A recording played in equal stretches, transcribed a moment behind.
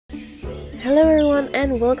Hello everyone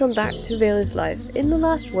and welcome back to Vale's Life. In the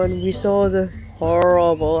last one we saw the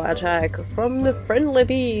horrible attack from the friendly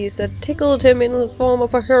bees that tickled him in the form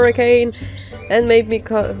of a hurricane and made me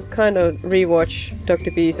kind of rewatch Dr.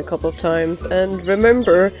 Bees a couple of times and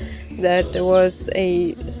remember that there was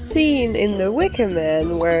a scene in The Wicker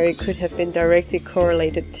Man where it could have been directly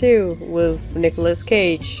correlated to with Nicolas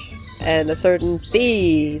Cage and a certain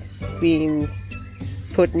bees being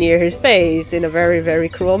put near his face in a very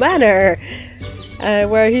cruel manner,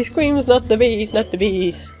 where he screams, "Not the bees, not the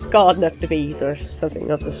bees, God, not the bees," or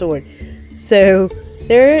something of the sort. So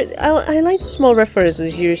I like the small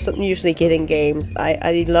references you usually get in games.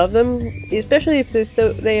 I love them, especially if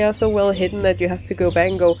they are so well hidden that you have to go back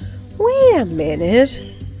and go, wait a minute,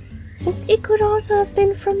 it could also have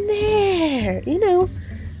been from there, you know.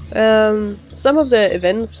 Some of the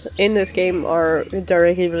events in this game are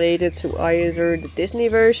directly related to either the Disney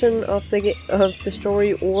version of the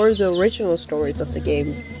story or the original stories of the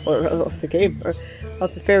game, or of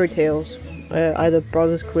the fairy tales. Either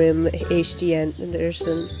Brothers Grimm, H.C.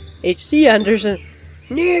 Andersen.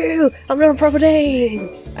 No, I'm not a proper name.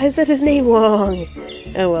 I said his name wrong.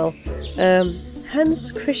 Oh well.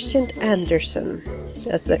 Hans Christian Andersen,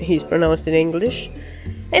 as he's pronounced in English.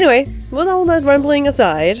 Anyway, with all that rambling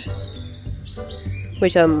aside,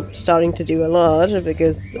 which I'm starting to do a lot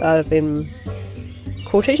because I've been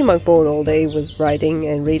quotation mark bored all day with writing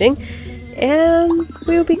and reading, and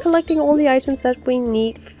we'll be collecting all the items that we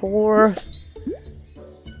need for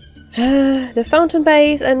the fountain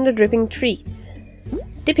base and the dripping treats.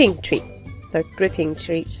 Dipping treats, not dripping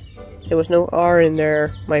treats. There was no R in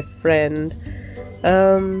there, my friend.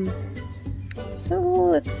 So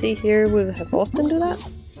let's see here, we'll have Austin do that.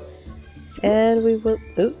 And we will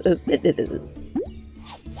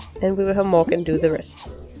have Morgan do the rest.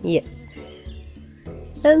 Yes.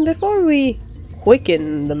 And before we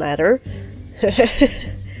quicken the matter,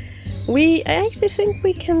 I actually think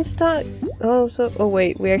we can start. Oh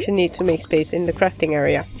wait, we actually need to make space in the crafting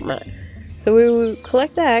area. So we will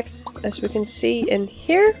collect the axe, as we can see, and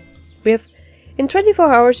here we have. In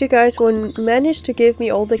 24 hours, you guys will manage to give me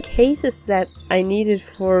all the cases that I needed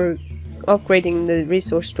for upgrading the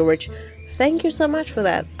resource storage. Thank you so much for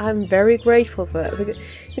that. I'm very grateful for that.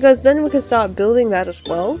 Because then we can start building that as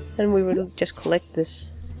well. And we will just collect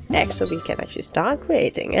this X so we can actually start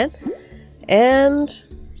creating it. And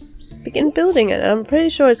begin building it. I'm pretty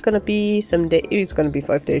sure it's gonna be some day. It's gonna be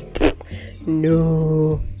 5 days.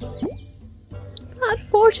 No. But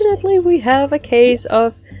fortunately we have a case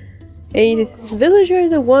of a villager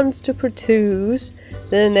that wants to produce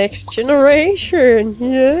the next generation.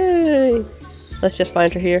 Yay! Let's just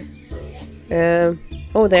find her here.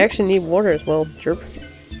 Oh, they actually need water as well. Chirp.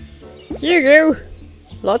 Here you go!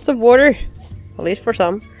 Lots of water. At least for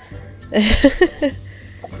some.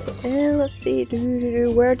 And let's see.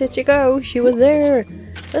 Where did she go? She was there.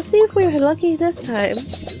 Let's see if we're lucky this time.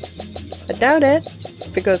 I doubt it,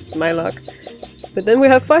 because my luck. But then we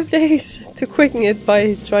have 5 days to quicken it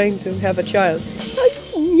by trying to have a child.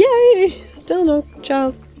 Yay! Still no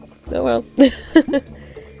child. Oh well.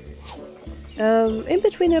 In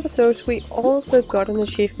between episodes we also got an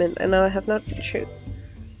achievement and I have not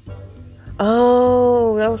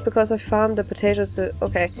Oh, that was because I farmed the potatoes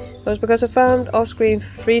okay. That was because I farmed off-screen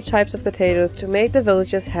 3 types of potatoes to make the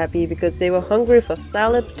villagers happy because they were hungry for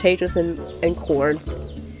salad, potatoes and corn.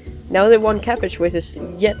 Now they want cabbage, which is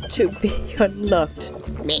yet to be unlocked.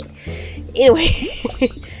 Anyway,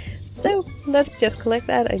 so let's just collect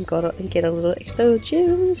that and get a little extra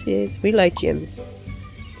gems. Yes, we like gems.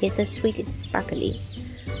 It's so sweet and sparkly.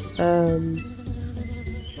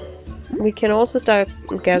 We can also start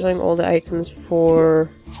gathering all the items for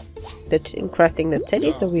crafting the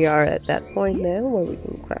teddy. So we are at that point now where we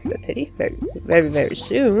can craft the teddy very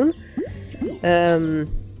soon.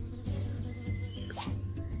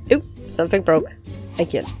 Something broke.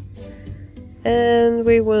 Again. And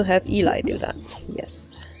we will have Eli do that.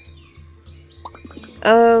 Yes.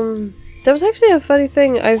 There was actually a funny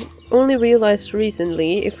thing I've only realized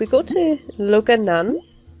recently. If we go to Lokanan,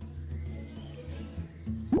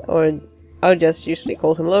 or I'll just usually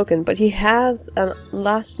call him Logan, but he has a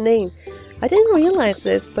last name. I didn't realize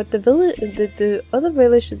this, but the other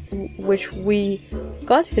village which we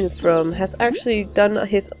got him from has actually done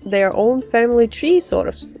their own family tree sort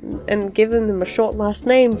of, and given them a short last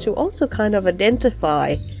name to also kind of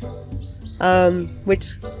identify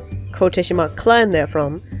which quotation mark clan they're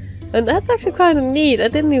from, and that's actually kind of neat. I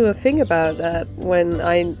didn't even think about that when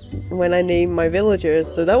I named my villagers,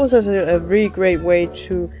 so that was also a really great way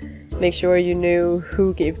to make sure you knew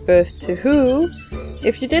who gave birth to who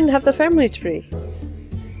if you didn't have the family tree.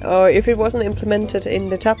 or if it wasn't implemented in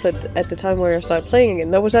the tablet at the time where I started playing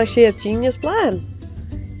again. That was actually a genius plan.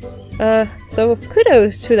 So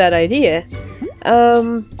kudos to that idea.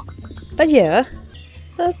 But yeah,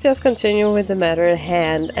 let's just continue with the matter at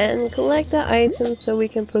hand and collect the items so we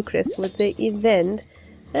can progress with the event.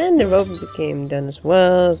 And the rope became done as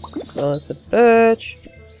well as the birch.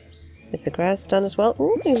 Is the grass done as well?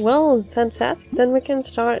 Ooh, well, fantastic. Then we can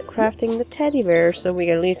start crafting the teddy bear so we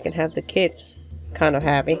at least can have the kids kind of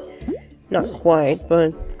happy. Not quite,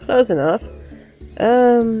 but close enough.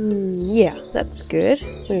 Yeah, that's good.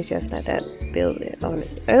 We'll just let that build it on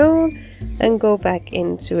its own and go back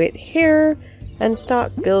into it here and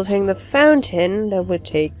start building the fountain. That would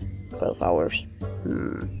take 12 hours.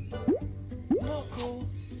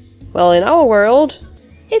 Well, in our world,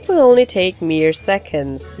 it will only take mere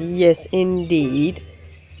seconds. Yes, indeed.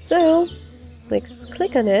 So, let's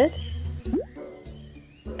click on it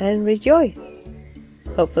and rejoice.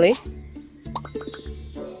 Hopefully.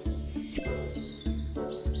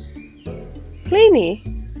 Pliny.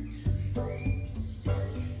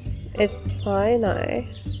 It's Pliny.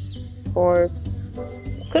 Or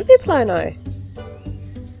could be Pliny.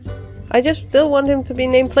 I just still want him to be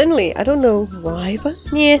named Plinley. I don't know why, but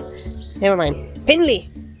yeah. Never mind. Pinley!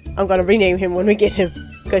 I'm gonna rename him when we get him.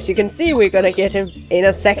 Because you can see we're gonna get him in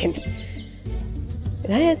a second.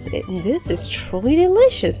 This is truly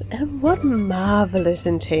delicious. And what marvelous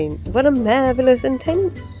invention.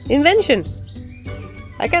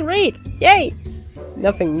 I can read! Yay!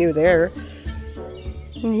 Nothing new there.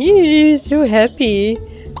 He's so happy.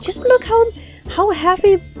 Just look how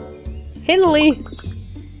happy Henley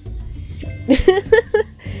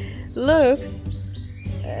looks.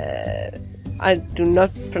 I do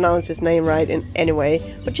not pronounce his name right in any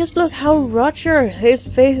way, but just look how Roger, his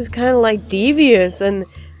face is kind of like devious, and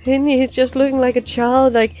he's just looking like a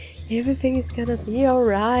child, like everything is gonna be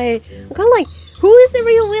alright. I'm kind of like, who is the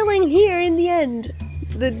real villain here in the end?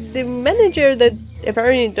 The manager that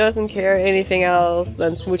apparently doesn't care anything else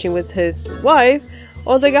than switching with his wife,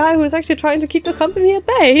 or the guy who's actually trying to keep the company at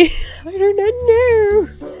bay? I do not know.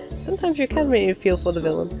 Sometimes you can't really feel for the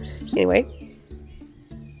villain. Anyway.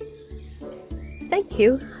 Thank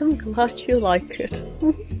you. I'm glad you like it.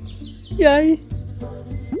 Yay.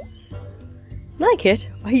 Like it?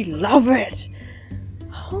 I love it!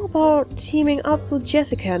 How about teaming up with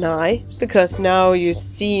Jessica and I? Because now you've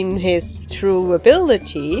seen his true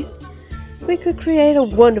abilities, we could create a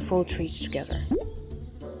wonderful treat together.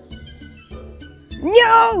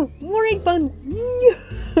 No! More egg buns! No!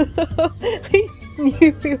 I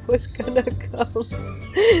knew it was gonna come.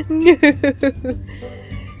 No!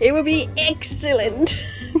 It would be excellent!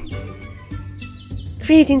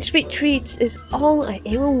 Creating sweet treats is all I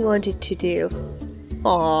ever wanted to do.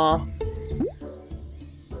 Aww.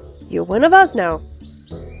 You're one of us now.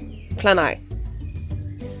 Planai.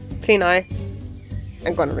 Planai.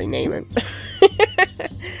 I'm gonna rename him.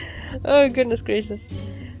 Oh goodness gracious.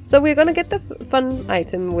 So we're gonna get the fun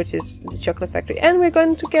item, which is the chocolate factory, and we're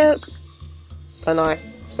going to get... Planai.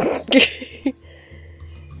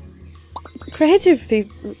 Creativity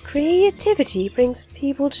brings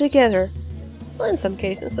people together. Well, in some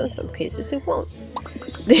cases it won't.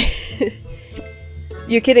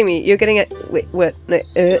 You're kidding me. You're getting it. Wait, what? No,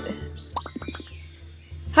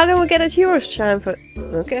 how can we get a hero's charm for...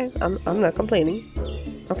 Okay, I'm not complaining.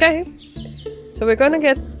 Okay. So we're gonna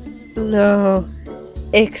get... No.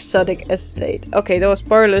 Exotic estate. Okay, that was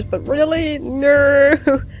spoilers, but really? No.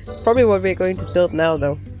 It's probably what we're going to build now,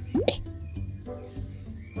 though.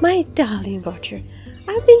 My darling Roger,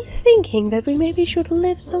 I've been thinking that we maybe should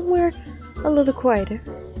live somewhere a little quieter,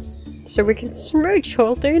 so we can smooch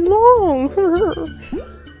all day long.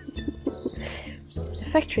 The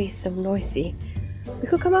factory is so noisy. We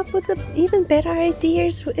could come up with even better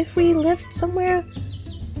ideas if we lived somewhere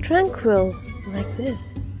tranquil like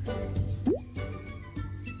this.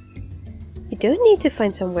 We don't need to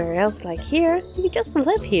find somewhere else like here. We can just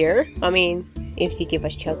live here. I mean, if you give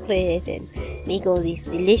us chocolate and make all these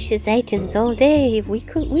delicious items all day, we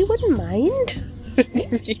wouldn't mind.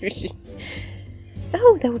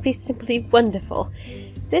 Oh, that would be simply wonderful.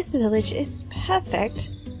 This village is perfect.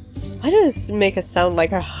 Why does it make us sound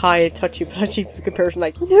like a high touchy-touchy person?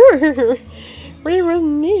 Like, no, we will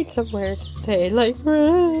need somewhere to stay. Like,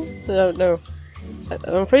 no.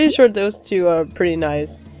 I'm pretty sure those two are pretty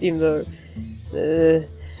nice, even though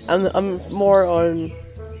I'm more on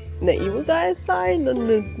the evil guy's side than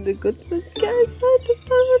the good guy's side this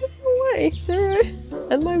time. I don't know why.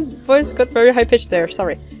 And my voice got very high-pitched there,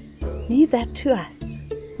 sorry. Leave that to us.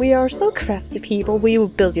 We are so crafty people, we will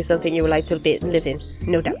build you something you would like to live in,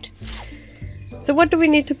 no doubt. So what do we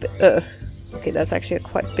need to Okay, that's actually a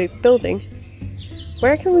quite big building.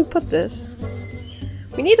 Where can we put this?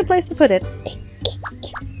 We need a place to put it.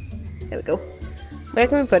 There we go. Where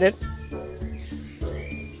can we put it?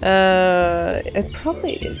 It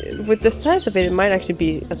probably, with the size of it, it might actually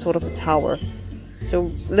be a sort of a tower.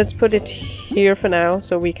 So let's put it here for now,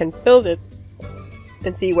 so we can build it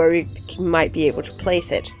and see where we might be able to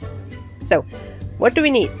place it. So, what do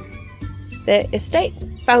we need? The estate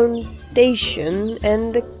foundation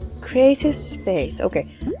and the creative space. Okay,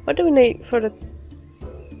 what do we need for the...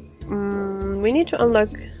 we need to unlock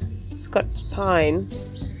Scott's Pine.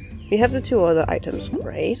 We have the 2 other items,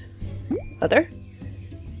 great. Other?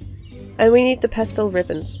 And we need the pastel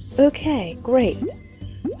ribbons. Okay, great.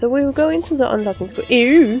 So we will go into the unlocking screen.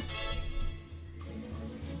 Ew!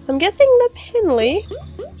 I'm guessing the Penley.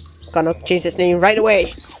 Gonna change his name right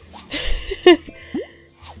away.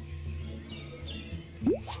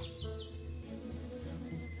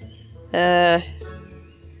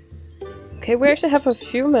 Okay, we actually have a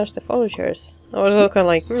few master followers. I was looking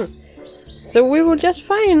like, So we will just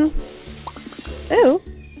find... Oh,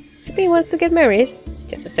 he wants to get married.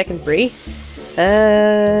 Just a second, Bree. We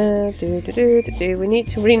need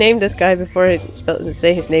to rename this guy before I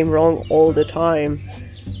say his name wrong all the time.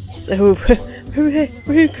 So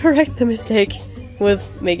we correct the mistake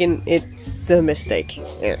with making it the mistake.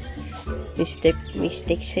 Yeah.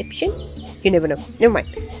 Mistakeception? You never know. Never mind.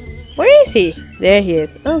 Where is he? There he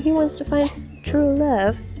is. Oh, he wants to find his true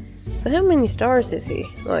love. So how many stars is he?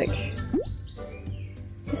 Like...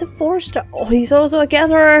 He's a 4-star. Oh, he's also a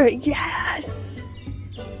gatherer! Yes!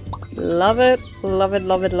 Love it, love it,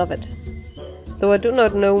 love it, love it. Though I do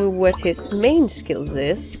not know what his main skills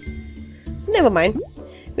is. Never mind.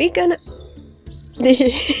 We're gonna...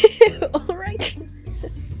 Alright.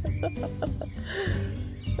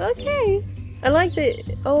 Okay. I like the...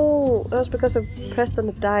 Oh, that was because I pressed on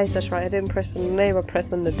the dice, that's right. I didn't press on the name, I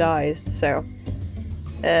pressed on the dice, so...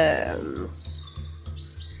 I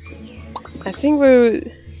think we'll...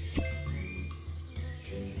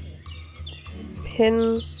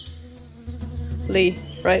 Pinley,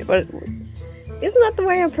 right? But isn't that the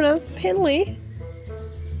way I pronounce it? Pinley?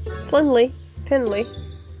 Pinley. Pinley.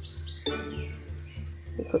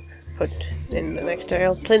 We could put in the next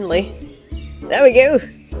area. Pinley. There we go!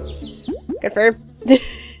 Confirm.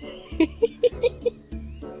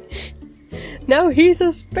 Now he's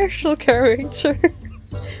a special character.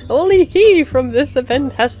 Only he from this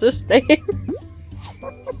event has this name.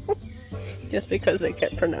 Just because I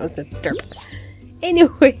can't pronounce it.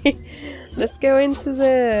 Anyway, let's go into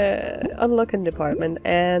the unlocking department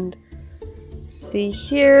and see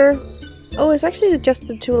here. Oh, it's actually just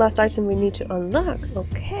the 2 last items we need to unlock.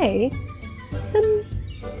 Okay, then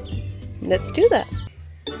let's do that.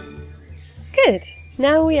 Good.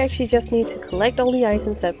 Now we actually just need to collect all the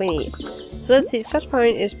items that we need. So let's see, Scott's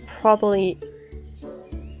Pine is probably...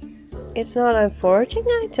 It's not a foraging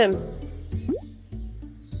item.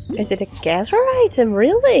 Is it a gather item?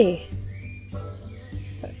 Really?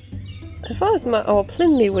 I thought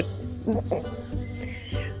Plindley would...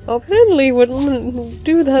 Plindley would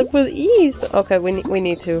do that with ease, but okay, we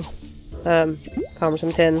need to farm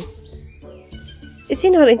some tin. Is he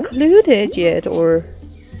not included yet, or...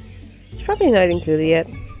 It's probably not included yet.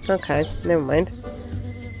 Okay, never mind.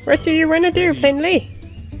 What do you want to do, Plindley?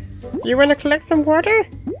 You want to collect some water?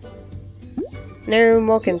 No,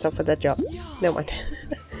 Morgan's up for that job. Never mind.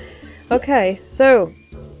 Okay, so...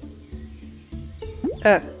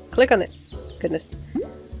 click on it. Goodness.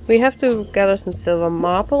 We have to gather some silver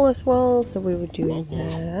marble as well, so we would do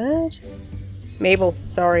that. Mabel,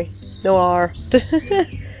 sorry. No R.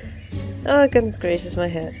 Oh, goodness gracious, my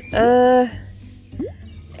head.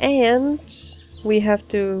 And we have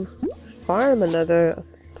to farm another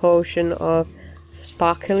potion of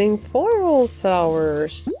sparkling foil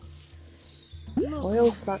flowers.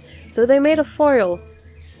 Foil flower. So they made a foil.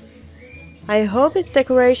 I hope it's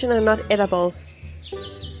decoration and not edibles.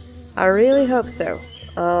 I really hope so.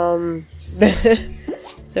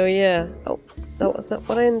 So yeah. Oh, that was not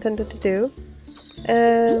what I intended to do.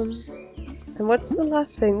 And what's the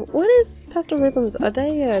last thing? What is pastel ribbons? Are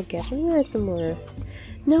they a gathering item or?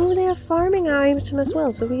 No, they are farming item as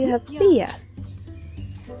well. So we have Thea.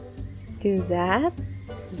 Do that.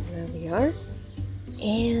 There we are.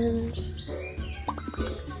 And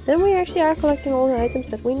then we actually are collecting all the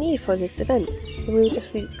items that we need for this event. So we will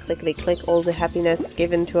just click all the happiness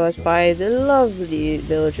given to us by the lovely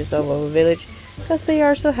villagers of our village, because they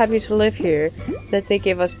are so happy to live here that they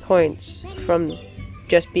give us points from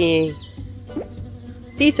just being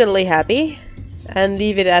decently happy and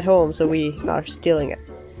leave it at home, so we are stealing it.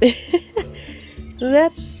 So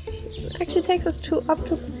that's actually takes us to up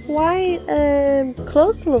to quite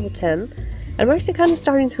close to level 10. I'm actually kind of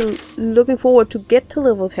starting to looking forward to get to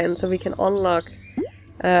level 10 so we can unlock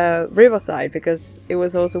Riverside, because it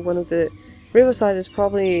was also one of the... Riverside is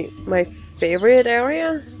probably my favorite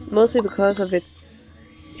area, mostly because of its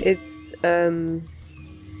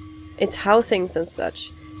housings and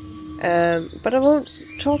such. But I won't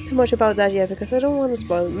talk too much about that yet because I don't want to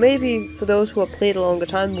spoil it. Maybe for those who have played a longer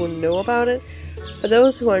time wouldn't know about it. For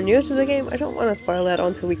those who are new to the game, I don't want to spoil that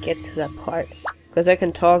until we get to that part. Because I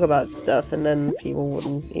can talk about stuff and then people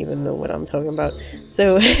wouldn't even know what I'm talking about.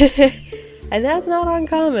 So, and that's not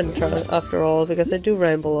uncommon after all, because I do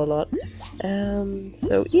ramble a lot.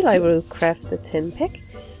 So Eli will craft the tin pick.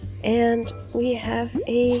 And we have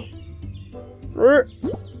a...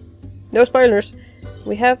 No spoilers!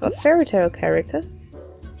 We have a fairy tale character.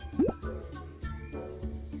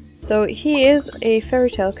 So he is a fairy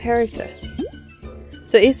tale character.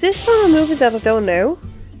 So is this from a movie that I don't know?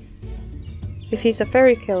 If he's a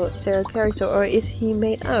fairy tale character, or is he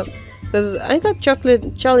made up? Because I got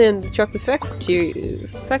Charlie and the Chocolate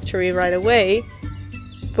Factory right away,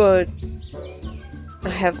 but I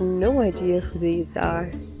have no idea who these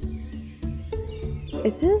are.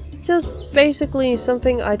 Is this just basically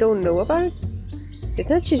something I don't know about? It's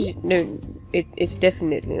not just... No, it's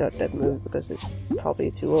definitely not that movie, because it's probably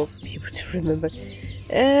too old for people to remember.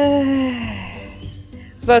 I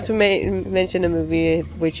was about to mention a movie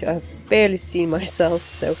which I've barely seen myself,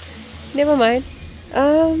 so never mind. But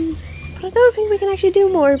I don't think we can actually do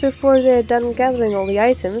more before they're done gathering all the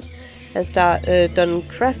items and start done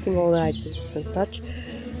crafting all the items and such.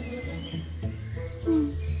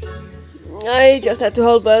 I just had to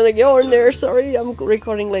hold back a yawn there, sorry, I'm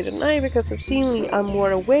recording late at night because seemingly I'm more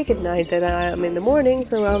awake at night than I am in the morning,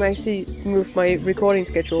 so I'm actually moved my recording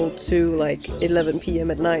schedule to like 11 PM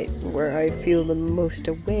at night, where I feel the most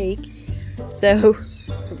awake. So,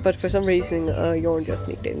 but for some reason yawn just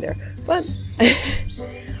sneaked in there. But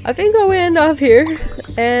I think I will end off here,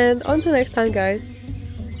 and until next time guys,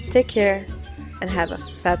 take care and have a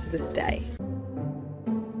fabulous day.